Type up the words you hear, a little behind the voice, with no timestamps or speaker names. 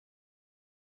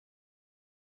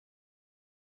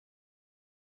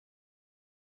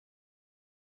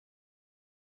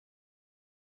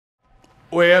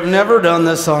We have never done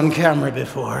this on camera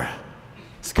before.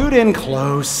 Scoot in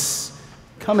close.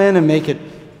 Come in and make it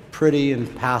pretty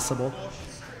and passable.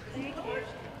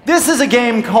 This is a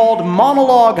game called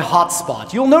Monologue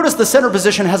Hotspot. You'll notice the center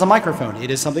position has a microphone.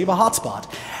 It is something of a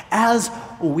hotspot. As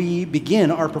we begin,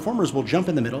 our performers will jump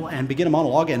in the middle and begin a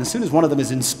monologue, and as soon as one of them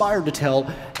is inspired to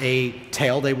tell a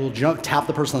tale, they will tap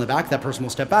the person on the back, that person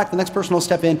will step back, the next person will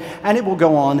step in, and it will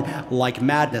go on like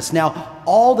madness. Now,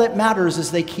 all that matters is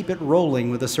they keep it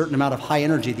rolling with a certain amount of high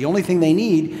energy. The only thing they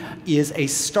need is a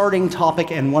starting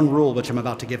topic and one rule, which I'm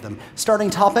about to give them.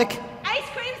 Starting topic? Ice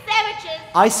cream sandwiches.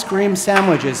 Ice cream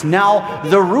sandwiches. Now,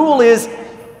 the rule is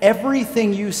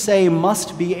everything you say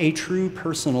must be a true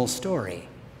personal story.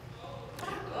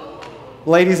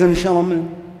 Ladies and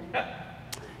gentlemen,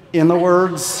 in the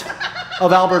words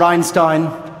of Albert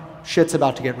Einstein, shit's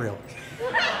about to get real.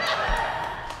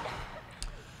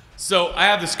 So I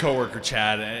have this coworker,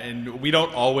 Chad, and we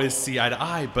don't always see eye to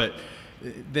eye, but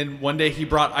then one day he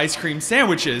brought ice cream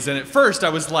sandwiches, and at first I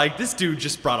was like, this dude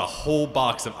just brought a whole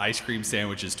box of ice cream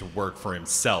sandwiches to work for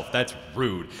himself. That's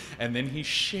rude. And then he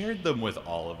shared them with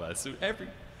all of us.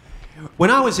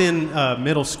 When I was in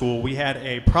middle school, we had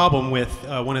a problem with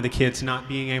one of the kids not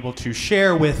being able to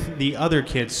share with the other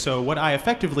kids. So what I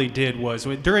effectively did was,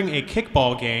 during a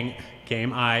kickball game,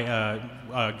 I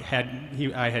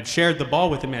had shared the ball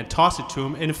with him and tossed it to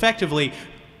him, and effectively.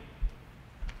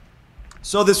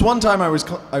 So this one time I was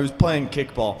playing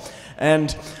kickball,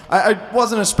 and I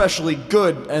wasn't especially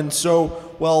good, and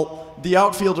so, well, the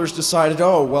outfielders decided,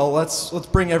 oh, well, let's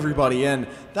bring everybody in.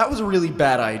 That was a really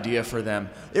bad idea for them.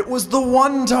 It was the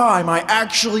one time I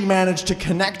actually managed to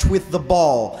connect with the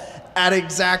ball at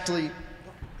exactly...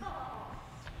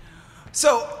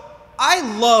 So, I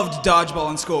loved dodgeball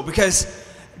in school because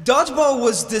dodgeball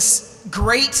was this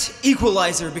great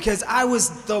equalizer because I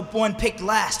was the one picked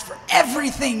last for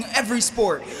everything, every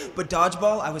sport. But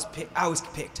dodgeball, I was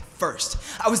picked first.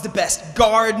 I was the best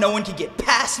guard. No one could get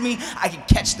past me. I could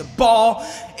catch the ball.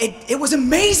 It was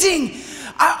amazing.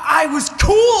 I was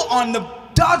cool on the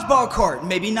dodgeball court.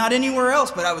 Maybe not anywhere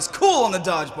else, but I was cool on the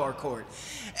dodgeball court.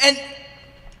 And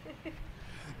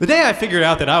the day I figured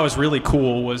out that I was really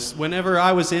cool was whenever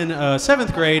I was in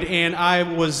 7th grade and I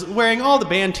was wearing all the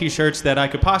band t-shirts that I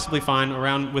could possibly find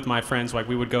around with my friends. Like,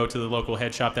 we would go to the local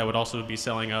head shop that would also be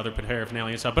selling other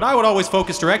paraphernalia and stuff. But I would always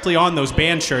focus directly on those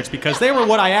band shirts because they were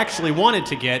what I actually wanted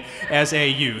to get as a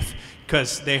youth.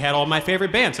 Because they had all my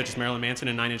favorite bands, such as Marilyn Manson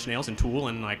and Nine Inch Nails and Tool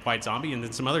and like White Zombie, and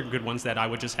then some other good ones that I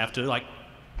would just have to like.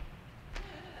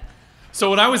 So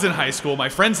when I was in high school, my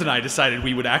friends and I decided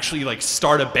we would actually like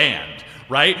start a band,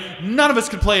 right? None of us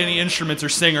could play any instruments or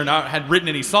sing or had written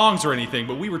any songs or anything,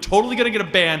 but we were totally gonna get a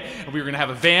band, and we were gonna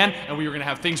have a van, and we were gonna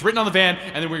have things written on the van,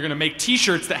 and then we were gonna make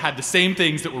t-shirts that had the same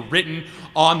things that were written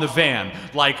on the van.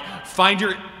 Like, find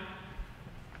your...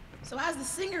 So as the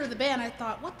singer of the band, I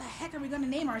thought, what the heck are we going to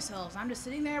name ourselves? I'm just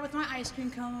sitting there with my ice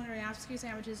cream cone or ice cream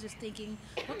sandwiches just thinking,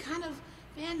 what kind of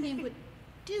band name would...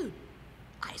 Dude,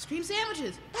 ice cream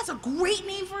sandwiches. That's a great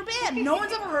name for a band. No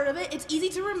one's ever heard of it. It's easy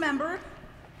to remember.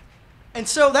 And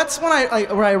so that's when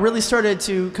where I really started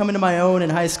to come into my own in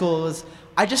high school. Was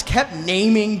I just kept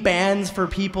naming bands for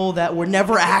people that would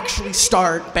never actually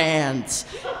start bands.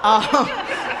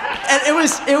 And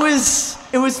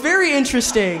it was very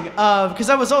interesting because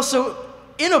I was also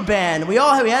in a band. We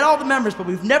had all the members, but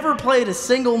we've never played a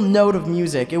single note of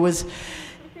music. It was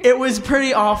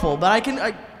pretty awful. But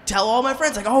I tell all my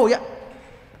friends, like, oh yeah.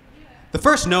 The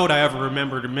first note I ever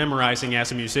remembered memorizing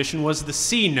as a musician was the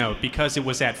C note because it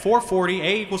was at 440,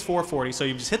 A equals 440, so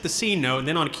you just hit the C note, and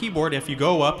then on a keyboard, if you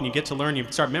go up and you get to learn, you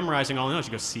start memorizing all the notes,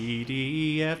 you go C,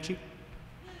 D, E, F, G.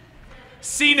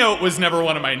 C note was never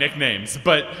one of my nicknames,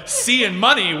 but C and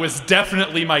Money was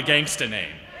definitely my gangsta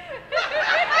name.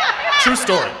 True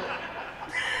story.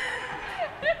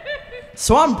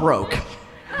 So I'm broke.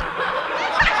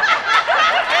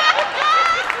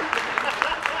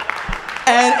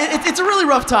 And it's a really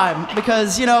rough time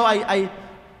because, you know,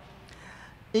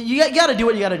 you gotta do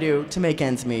what you gotta do to make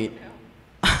ends meet.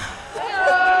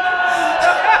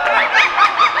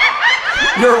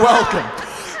 You're welcome.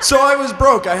 So I was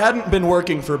broke. I hadn't been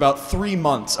working for about 3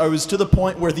 months. I was to the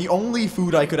point where the only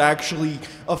food I could actually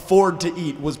afford to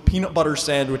eat was peanut butter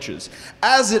sandwiches.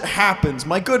 As it happens,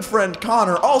 my good friend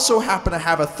Conor also happened to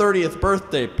have a 30th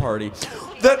birthday party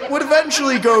that would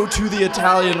eventually go to the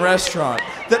Italian restaurant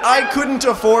that I couldn't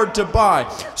afford to buy.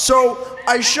 So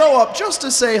I show up just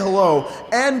to say hello,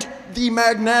 and the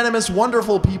magnanimous,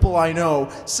 wonderful people I know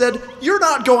said, "You're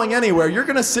not going anywhere. You're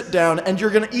going to sit down and you're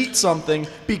going to eat something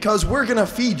because we're going to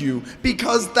feed you,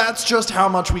 because that's just how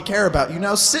much we care about you.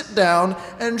 Now sit down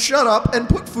and shut up and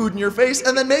put food in your face,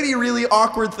 and then maybe really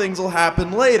awkward things will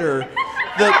happen later."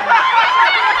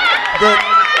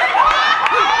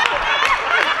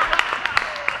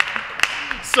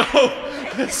 So,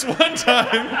 this one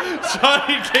time,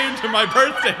 Johnny came to my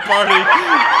birthday party.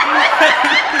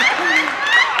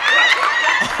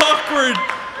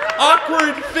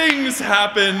 Awkward things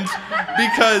happened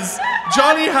because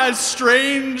Johnny has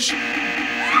strange...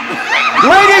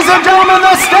 Ladies and gentlemen,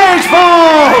 the stage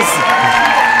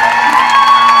falls!